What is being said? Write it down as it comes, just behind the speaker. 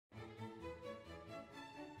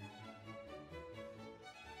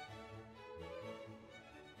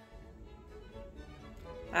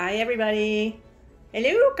Hi everybody.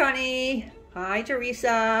 Hello Connie. Hi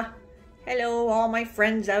Teresa. Hello all my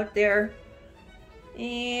friends out there.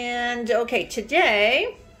 And okay,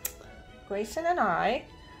 today Grayson and I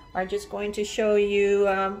are just going to show you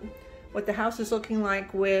what the house is looking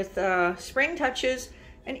like with spring touches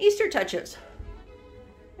and Easter touches.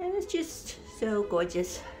 And it's just so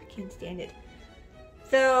gorgeous. Can't stand it.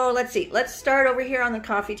 So let's see. Let's start over here on the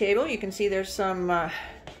coffee table. You can see there's some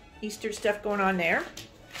Easter stuff going on there.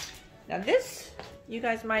 Now this, you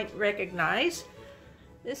guys might recognize.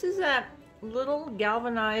 This is a little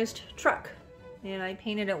galvanized truck. And I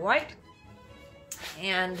painted it white.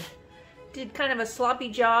 And did kind of a sloppy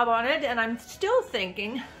job on it. And I'm still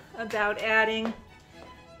thinking about adding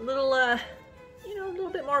a little, you know, a little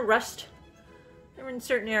bit more rust. There in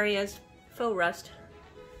certain areas, faux rust.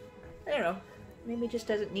 I don't know. Maybe it just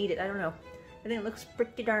doesn't need it. I don't know. I think it looks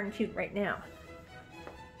pretty darn cute right now.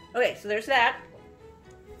 Okay, so there's that.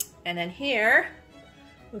 And then here,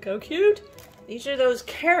 look how cute. These are those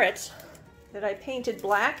carrots that I painted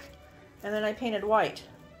black and then I painted white.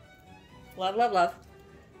 Love, love, love.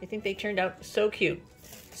 I think they turned out so cute.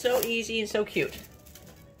 So easy and so cute.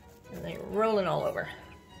 And they're rolling all over.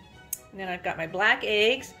 And then I've got my black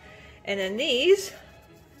eggs. And then these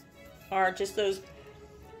are just those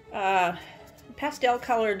pastel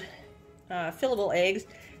colored fillable eggs.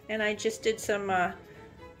 And I just did some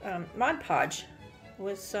Mod Podge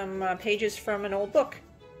with some pages from an old book.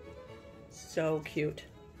 So cute.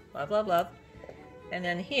 Love, love, love. And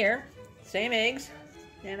then here, same eggs,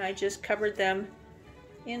 and I just covered them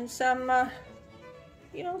in some,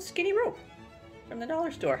 you know, skinny rope from the dollar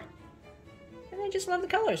store. And I just love the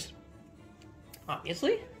colors,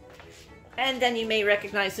 obviously. And then you may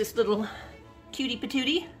recognize this little cutie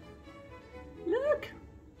patootie. Look!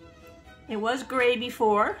 It was gray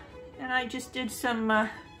before, and I just did some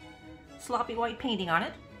sloppy white painting on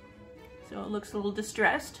it, so it looks a little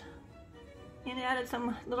distressed, and added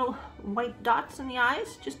some little white dots in the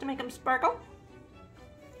eyes just to make them sparkle,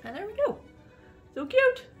 and there we go. So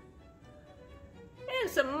cute.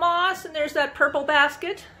 And some moss, and there's that purple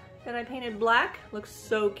basket that I painted black. Looks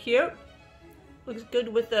so cute. Looks good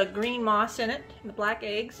with the green moss in it and the black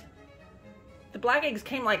eggs. The black eggs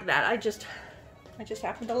came like that. I just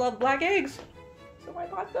happen to love black eggs, so I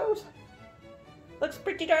bought those. Looks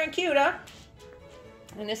pretty darn cute, huh?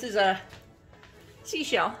 And this is a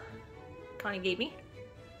seashell Connie gave me.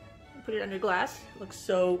 Put it under glass. Looks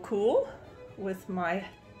so cool with my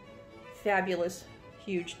fabulous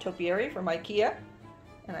huge topiary from IKEA.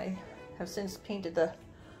 And I have since painted the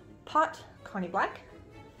pot Connie black.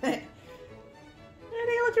 I think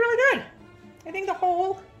it looks really good. I think the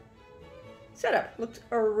whole setup looks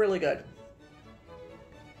really good.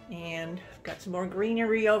 And I've got some more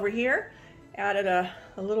greenery over here. Added a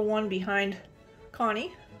little one behind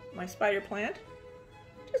Connie, my spider plant,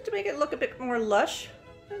 just to make it look a bit more lush.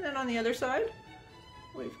 And then on the other side,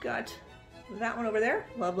 we've got that one over there.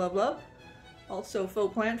 Love, love, love. Also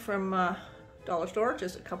faux plant from dollar store,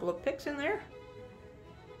 just a couple of picks in there.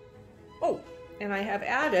 Oh, and I have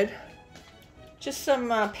added just some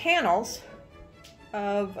panels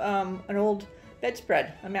of an old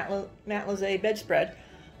bedspread, a Matelassé bedspread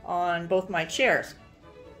on both my chairs.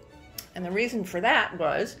 And the reason for that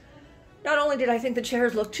was, not only did I think the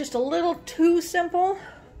chairs looked just a little too simple,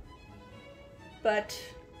 but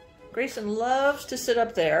Grayson loves to sit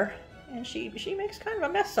up there, and she makes kind of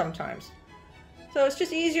a mess sometimes. So it's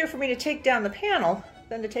just easier for me to take down the panel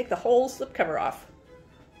than to take the whole slipcover off,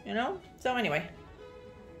 you know? So anyway,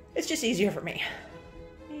 it's just easier for me.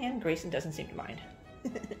 And Grayson doesn't seem to mind.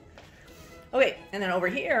 Okay, and then over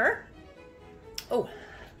here, oh,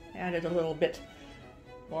 added a little bit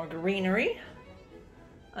more greenery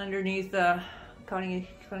underneath Connie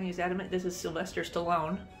is adamant this is Sylvester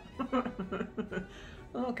Stallone.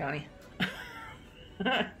 Oh, Connie.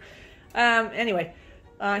 Anyway,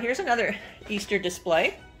 here's another Easter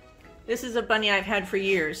display. This is a bunny I've had for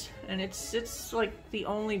years, and it's like the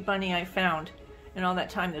only bunny I found in all that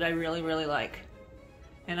time that I really, really like.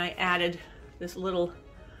 And I added this little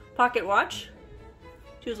pocket watch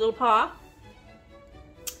to his little paw.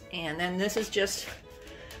 And then this is just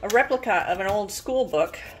a replica of an old school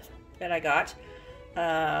book that I got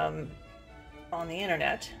on the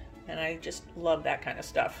internet, and I just love that kind of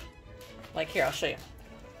stuff. Like here, I'll show you.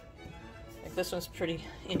 Like this one's pretty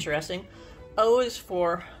interesting. O is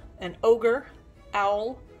for an ogre,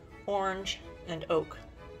 owl, orange, and oak.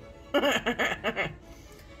 And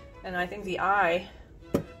I think the I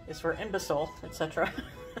is for imbecile, etc.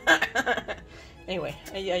 Anyway,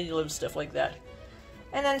 I love stuff like that.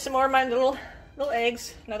 And then some more of my little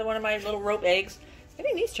eggs. Another one of my little rope eggs. I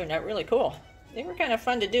think these turned out really cool. They were kind of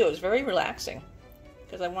fun to do. It was very relaxing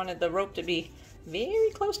because I wanted the rope to be very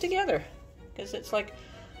close together because it's like,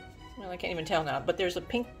 well, I can't even tell now, but there's a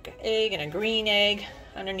pink egg and a green egg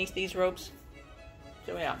underneath these ropes.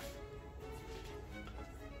 So yeah.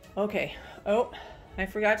 Okay. Oh, I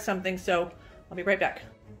forgot something, so I'll be right back.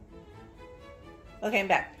 Okay, I'm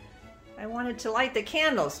back. I wanted to light the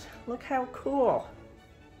candles. Look how cool.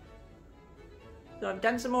 So I've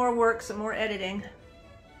done some more work, some more editing.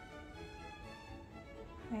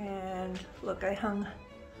 And look, I hung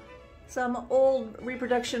some old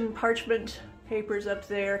reproduction parchment papers up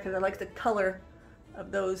there because I like the color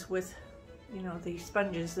of those with, you know, the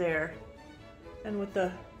sponges there and with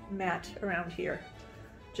the mat around here.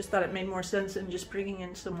 Just thought it made more sense than just bringing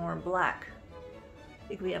in some more black. I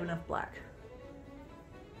think we have enough black.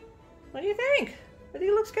 What do you think? I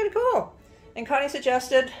think it looks kind of cool. And Connie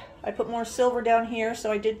suggested I put more silver down here,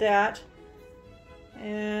 so I did that.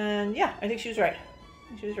 And yeah, I think she was right.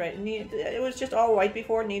 She was right. It was just all white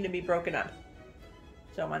before, it needed to be broken up.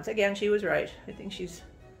 So once again, she was right. I think she's,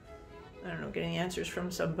 I don't know, getting answers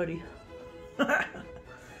from somebody.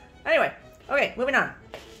 Anyway, okay, moving on.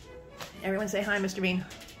 Everyone say hi, Mr. Bean.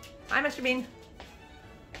 Hi, Mr. Bean.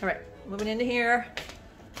 All right, moving into here.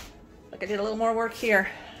 Look, I did a little more work here.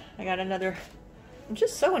 I got another, I'm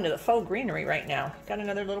just so into the faux greenery right now. Got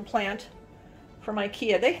another little plant from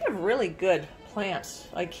IKEA. They have really good plants,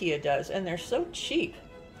 IKEA does, and they're so cheap.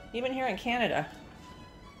 Even here in Canada.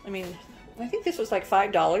 I mean, I think this was like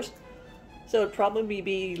 $5. So it'd probably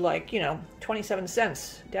be like, you know, 27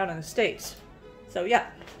 cents down in the States. So yeah,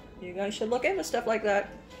 you guys should look into stuff like that.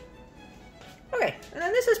 Okay, and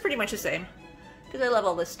then this is pretty much the same. Because I love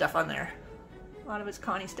all this stuff on there. A lot of it's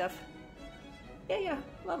Connie stuff. Yeah,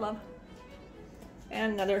 love.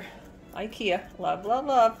 And another IKEA,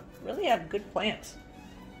 love. Really have good plants.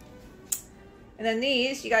 And then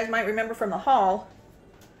these, you guys might remember from the haul.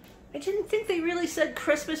 I didn't think they really said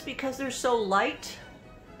Christmas because they're so light.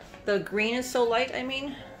 The green is so light, I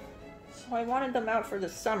mean. So I wanted them out for the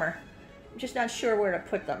summer. I'm just not sure where to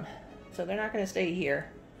put them. So they're not going to stay here.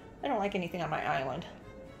 I don't like anything on my island.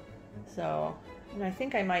 So, and I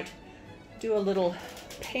think I might do a little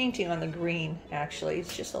painting on the green, actually.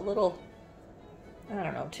 It's just a little, I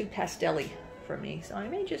don't know, too pastel-y for me. So I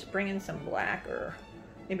may just bring in some black or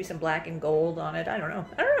maybe some black and gold on it. I don't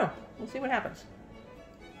know. We'll see what happens.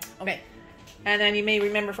 Okay. And then you may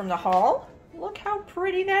remember from the haul, look how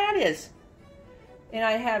pretty that is. And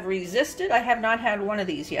I have resisted. I have not had one of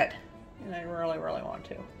these yet. And I really want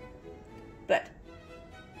to. But,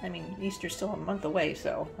 I mean, Easter's still a month away,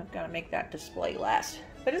 so I've got to make that display last.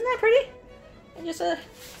 But isn't that pretty? And just a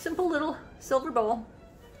simple little silver bowl.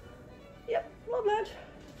 Yep, love that.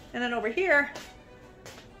 And then over here,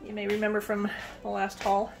 you may remember from the last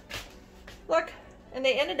haul. Look, and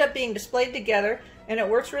they ended up being displayed together, and it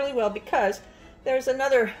works really well because there's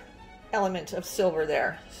another element of silver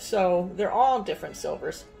there. So they're all different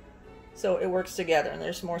silvers. So it works together, and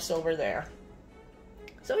there's more silver there.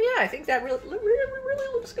 So yeah, I think that really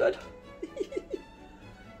looks good.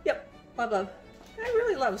 Yep, love. I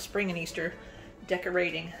really love spring and Easter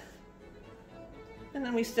decorating. And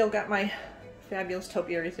then we still got my fabulous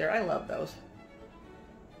topiaries there. I love those.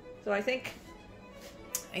 So I think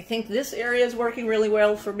this area is working really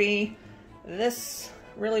well for me. This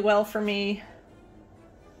really well for me.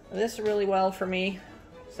 This really well for me.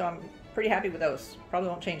 So I'm pretty happy with those. Probably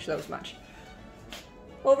won't change those much.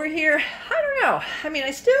 Over here, I don't know. I mean,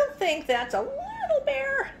 I still think that's a little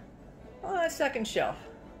bare on that second shelf.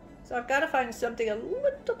 So I've got to find something a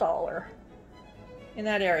little taller in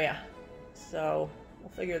that area. So we'll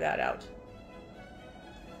figure that out.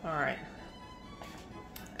 All right.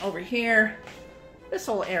 Over here, this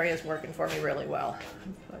whole area is working for me really well.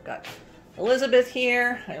 I've got Elizabeth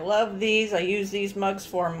here. I love these. I use these mugs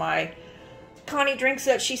for my Connie drinks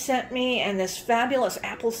that she sent me, and this fabulous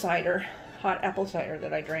apple cider, hot apple cider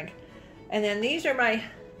that I drink. And then these are my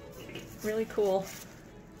really cool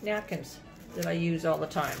napkins that I use all the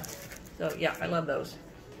time. So yeah, I love those.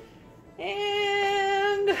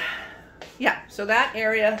 And yeah, so that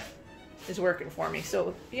area is working for me.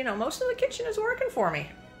 So, you know, most of the kitchen is working for me.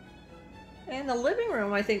 And the living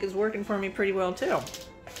room, I think, is working for me pretty well too.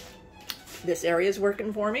 This area is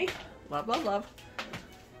working for me. Love.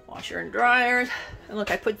 Washer and dryers. And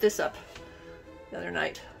look, I put this up the other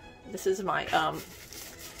night. This is my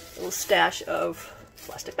little stash of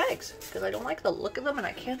plastic bags because I don't like the look of them and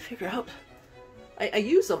I can't figure out. I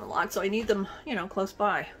use them a lot, so I need them, you know, close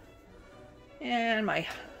by. And my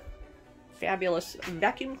fabulous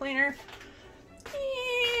vacuum cleaner.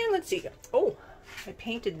 And let's see. Oh, I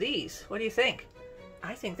painted these. What do you think?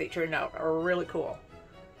 I think they turned out really cool.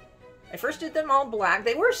 I first did them all black.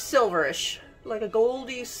 They were silverish, like a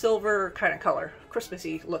goldy silver kind of color,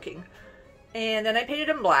 Christmassy looking. And then I painted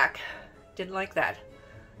them black. Didn't like that.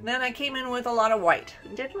 Then I came in with a lot of white.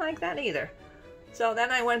 Didn't like that either. So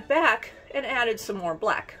then I went back and added some more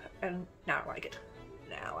black. And now I like it.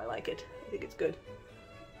 Now I like it. I think it's good.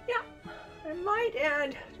 Yeah. I might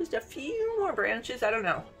add just a few more branches. I don't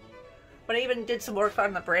know. But I even did some work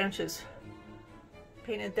on the branches.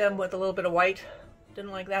 Painted them with a little bit of white.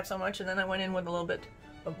 Didn't like that so much. And then I went in with a little bit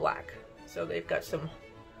of black. So they've got some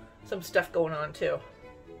stuff going on too.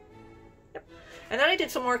 Yep. And then I did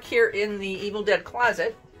some work here in the Evil Dead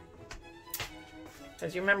closet.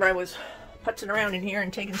 As you remember, I was putzing around in here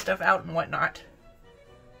and taking stuff out and whatnot.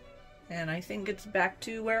 And I think it's back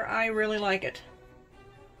to where I really like it.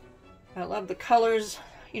 I love the colors,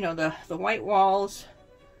 you know, the white walls,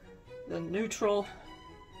 the neutral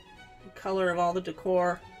color of all the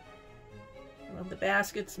decor. I love the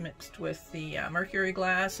baskets mixed with the mercury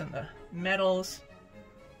glass and the metals.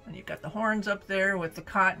 And you've got the horns up there with the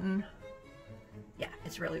cotton. Yeah,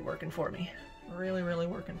 it's really working for me. Really, really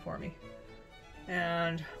working for me.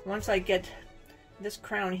 And once I get this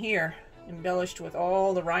crown here embellished with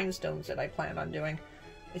all the rhinestones that I planned on doing,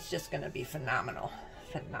 it's just going to be phenomenal.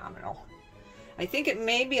 Phenomenal. I think it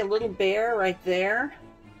may be a little bare right there,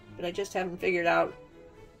 but I just haven't figured out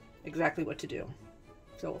exactly what to do.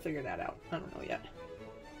 So we'll figure that out. I don't know yet.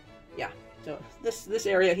 Yeah, so this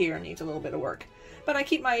area here needs a little bit of work. But I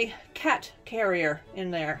keep my cat carrier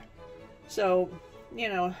in there. So, you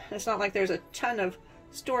know, it's not like there's a ton of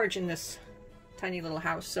storage in this tiny little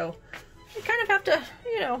house. So you kind of have to,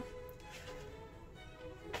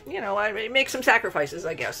 I make some sacrifices,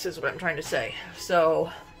 I guess, is what I'm trying to say.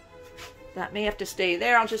 So that may have to stay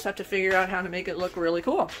there. I'll just have to figure out how to make it look really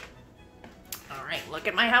cool. All right, look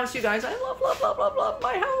at my house, you guys. I love, love, love, love, love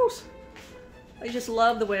my house. I just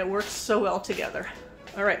love the way it works so well together.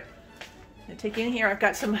 All right, I take you in here. I've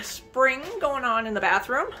got some spring going on in the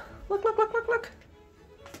bathroom. Look, look, look, look, look.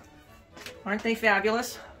 Aren't they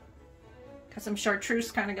fabulous? Got some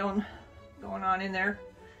chartreuse kind of going on in there.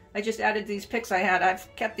 I just added these picks I had.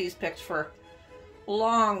 I've kept these picks for a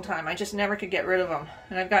long time. I just never could get rid of them.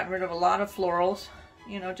 And I've gotten rid of a lot of florals,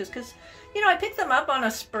 just because, I pick them up on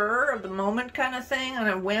a spur of the moment kind of thing, on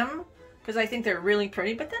a whim, because I think they're really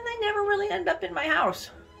pretty, but then they never really end up in my house.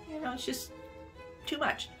 It's just too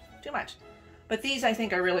much, too much. But these I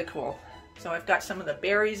think are really cool. So I've got some of the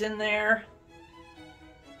berries in there,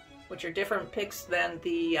 which are different picks than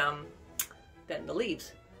the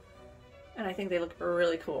leaves. And I think they look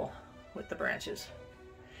really cool with the branches.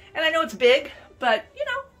 And I know it's big, but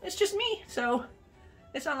it's just me. So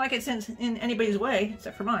it's not like it's in anybody's way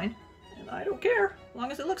except for mine. And I don't care. As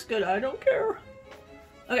long as it looks good, I don't care.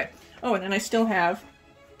 Okay. Oh, and then I still have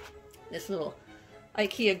this little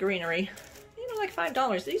IKEA greenery. Like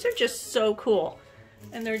 $5. These are just so cool.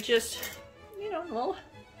 And they're just, little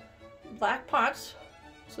black pots.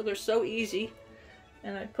 So they're so easy.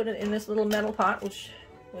 And I put it in this little metal pot, which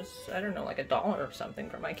was, I don't know, like $1 or something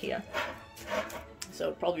from IKEA.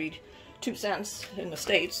 So probably 2 cents in the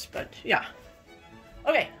States, but yeah.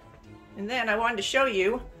 Okay, and then I wanted to show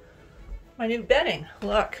you my new bedding.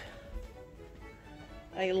 Look.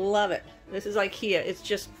 I love it. This is IKEA. It's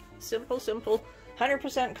just simple,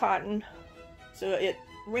 100% cotton. So it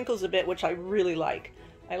wrinkles a bit, which I really like.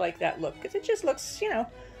 I like that look, because it just looks,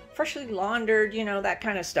 freshly laundered, that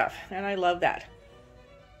kind of stuff. And I love that.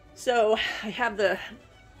 So I have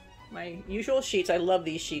my usual sheets. I love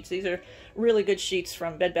these sheets. These are really good sheets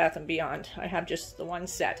from Bed Bath & Beyond. I have just the one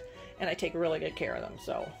set, and I take really good care of them.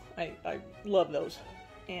 So I love those.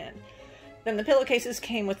 And then the pillowcases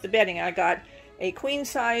came with the bedding. I got a queen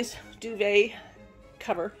size duvet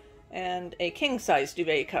cover and a king size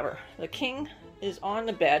duvet cover. The king is on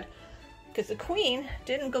the bed because the queen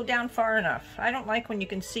didn't go down far enough. I don't like when you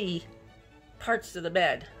can see parts of the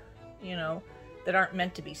bed, that aren't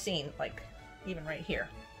meant to be seen, like even right here.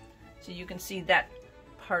 So you can see that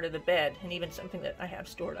part of the bed, and even something that I have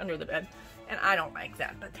stored under the bed. And I don't like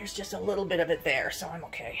that, but there's just a little bit of it there, so I'm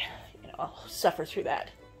okay. I'll suffer through that.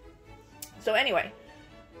 So anyway,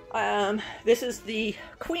 this is the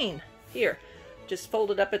queen here, just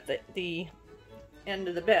folded up at the end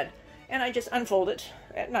of the bed. And I just unfold it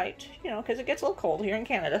at night, because it gets a little cold here in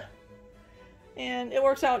Canada. And it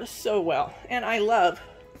works out so well. And I love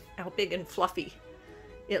how big and fluffy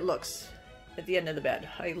it looks at the end of the bed.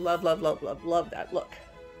 I love, love, love, love, love that look.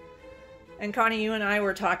 And Connie, you and I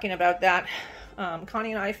were talking about that.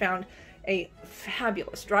 Connie and I found a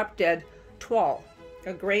fabulous drop-dead toile,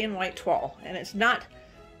 a gray and white toile. And it's not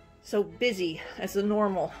so busy as the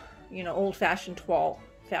normal, old-fashioned toile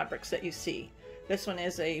fabrics that you see. This one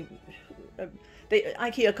is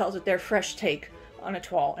IKEA calls it their fresh take on a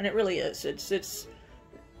toile, and it really is. It's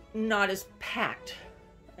not as packed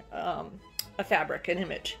a fabric and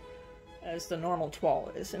image as the normal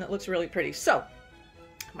toile is, and it looks really pretty. So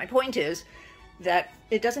my point is that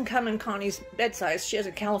it doesn't come in Connie's bed size. She has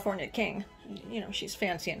a California king. You know, she's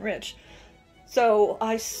fancy and rich. So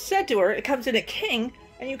I said to her, it comes in a king,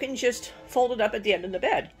 and you can just fold it up at the end of the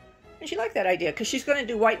bed. And she liked that idea, because she's going to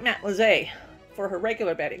do white matelassé for her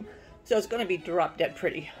regular bedding. So it's going to be drop dead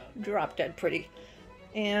pretty. Drop dead pretty.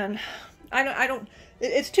 And I don't,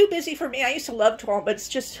 it's too busy for me. I used to love toile, but it's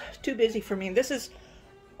just too busy for me. This is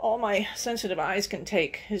all my sensitive eyes can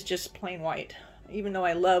take, is just plain white. Even though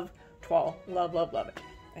I love toile, love, love, love it.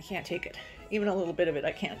 I can't take it. Even a little bit of it,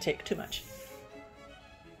 I can't take too much.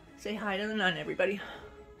 Say hi to the nun, everybody.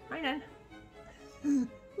 Hi, nun.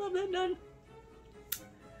 Love that nun.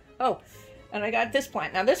 Oh, and I got this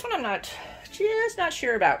plant. Now this one I'm just not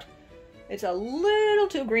sure about. It's a little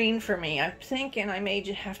too green for me. I'm thinking I may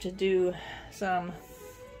just have to do some,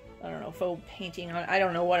 I don't know, faux painting on it. I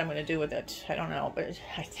don't know what I'm going to do with it. I don't know, but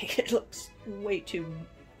I think it looks way too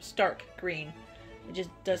stark green. It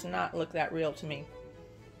just does not look that real to me.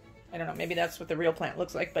 I don't know, maybe that's what the real plant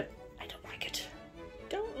looks like, but I don't like it.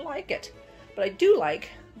 Don't like it. But I do like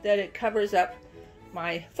that it covers up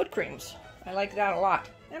my foot creams. I like that a lot.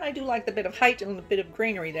 And I do like the bit of height and the bit of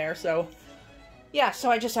greenery there, so yeah, so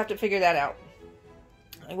I just have to figure that out.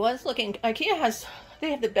 I was looking, IKEA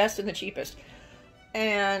they have the best and the cheapest.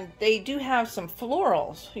 And they do have some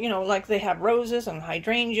florals, you know, like they have roses and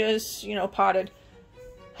hydrangeas, you know, potted.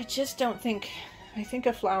 I just don't think, I think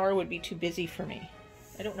a flower would be too busy for me.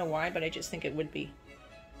 I don't know why, but I just think it would be.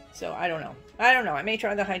 So I don't know. I don't know. I may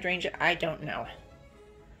try the hydrangea. I don't know.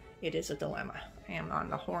 It is a dilemma. I am on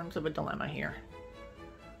the horns of a dilemma here.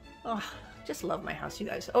 Oh, just love my house, you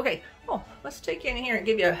guys. Okay. Oh, let's take you in here and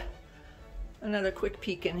give you another quick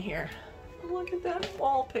peek in here. Look at that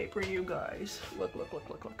wallpaper, you guys. Look, look, look,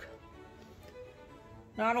 look, look.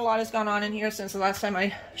 Not a lot has gone on in here since the last time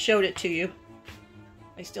I showed it to you.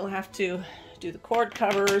 I still have to do the cord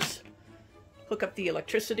covers, hook up the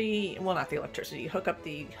electricity, well, not the electricity, hook up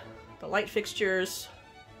the light fixtures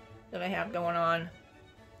that I have going on.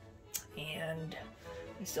 And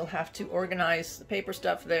I still have to organize the paper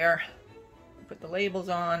stuff there, put the labels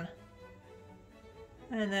on.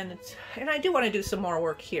 And then and I do want to do some more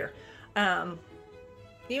work here.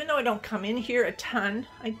 Even though I don't come in here a ton,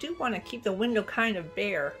 I do want to keep the window kind of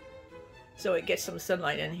bare so it gets some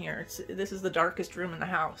sunlight in here. This is the darkest room in the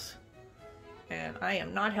house. And I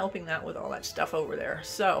am not helping that with all that stuff over there.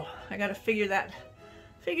 So I got to figure that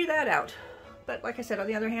out. But like I said, on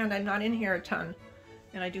the other hand, I'm not in here a ton.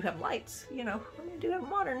 And I do have lights, you know, I do have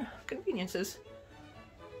modern conveniences.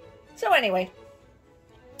 So anyway,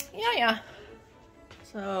 yeah.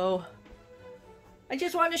 So I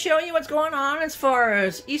just wanted to show you what's going on as far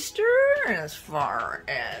as Easter and as far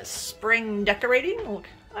as spring decorating. Look,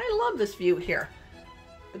 I love this view here.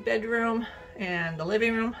 The bedroom and the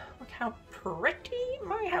living room. Look how pretty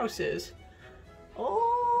my house is.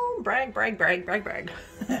 Oh, brag, brag, brag, brag, brag.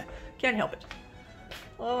 Can't help it.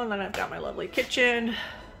 Oh, and then I've got my lovely kitchen.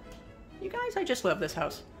 You guys, I just love this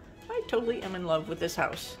house. I totally am in love with this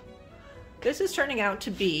house. This is turning out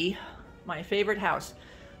to be my favorite house.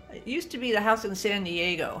 It used to be the house in San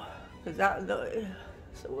Diego.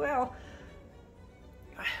 Well,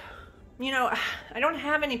 you know, I don't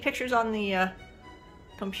have any pictures on the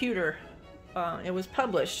computer. It was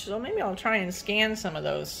published, so maybe I'll try and scan some of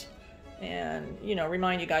those and, you know,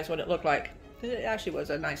 remind you guys what it looked like. It actually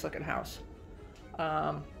was a nice looking house.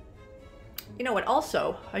 You know what,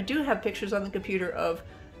 also, I do have pictures on the computer of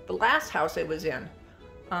the last house I was in.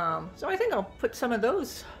 So I think I'll put some of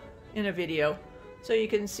those in a video so you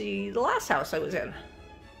can see the last house I was in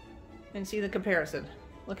and see the comparison.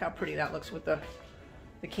 Look how pretty that looks with the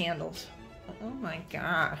candles. Oh my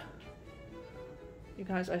god. You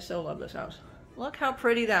guys, I so love this house. Look how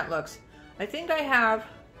pretty that looks. I think I have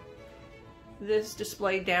this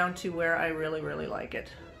displayed down to where I really, really like it.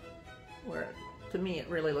 Where, to me, it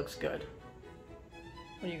really looks good.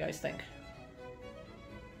 What do you guys think?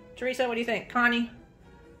 Teresa, what do you think? Connie,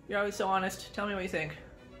 you're always so honest. Tell me what you think.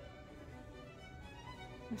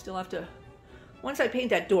 I still have to... Once I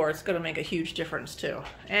paint that door, it's going to make a huge difference, too.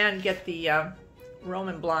 And get the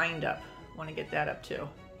Roman blind up. I want to get that up, too.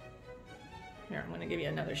 Here, I'm going to give you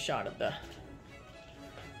another shot of the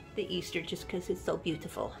Easter, just because it's so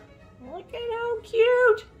beautiful. Look at how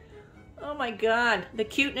cute! Oh my god, the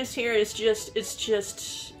cuteness here is just, it's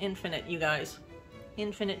just infinite, you guys.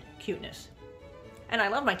 Infinite cuteness. And I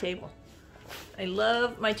love my table. I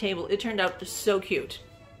love my table. It turned out so cute.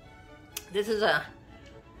 This is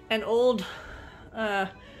an old, I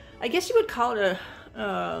guess you would call it a,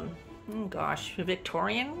 oh gosh, a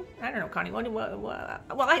Victorian? I don't know, Connie. Well,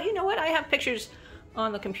 you know what? I have pictures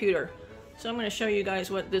on the computer. So I'm going to show you guys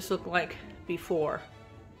what this looked like before.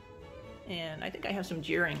 And I think I have some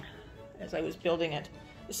jeering as I was building it.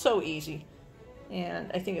 It's so easy. And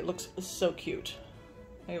I think it looks so cute.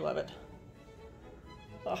 I love it.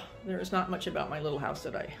 Oh, there is not much about my little house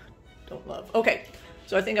that I don't love. Okay,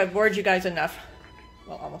 so I think I've bored you guys enough.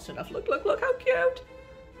 Well, almost enough. Look, look, look how cute.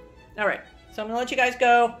 All right, so I'm gonna let you guys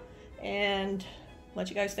go and let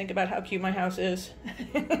you guys think about how cute my house is.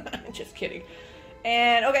 Just kidding.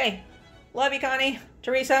 And okay, love you, Connie.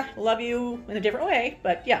 Teresa, love you in a different way,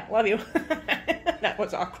 but yeah, love you. That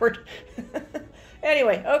was awkward.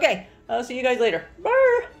 Anyway, okay, I'll see you guys later.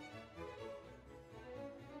 Bye.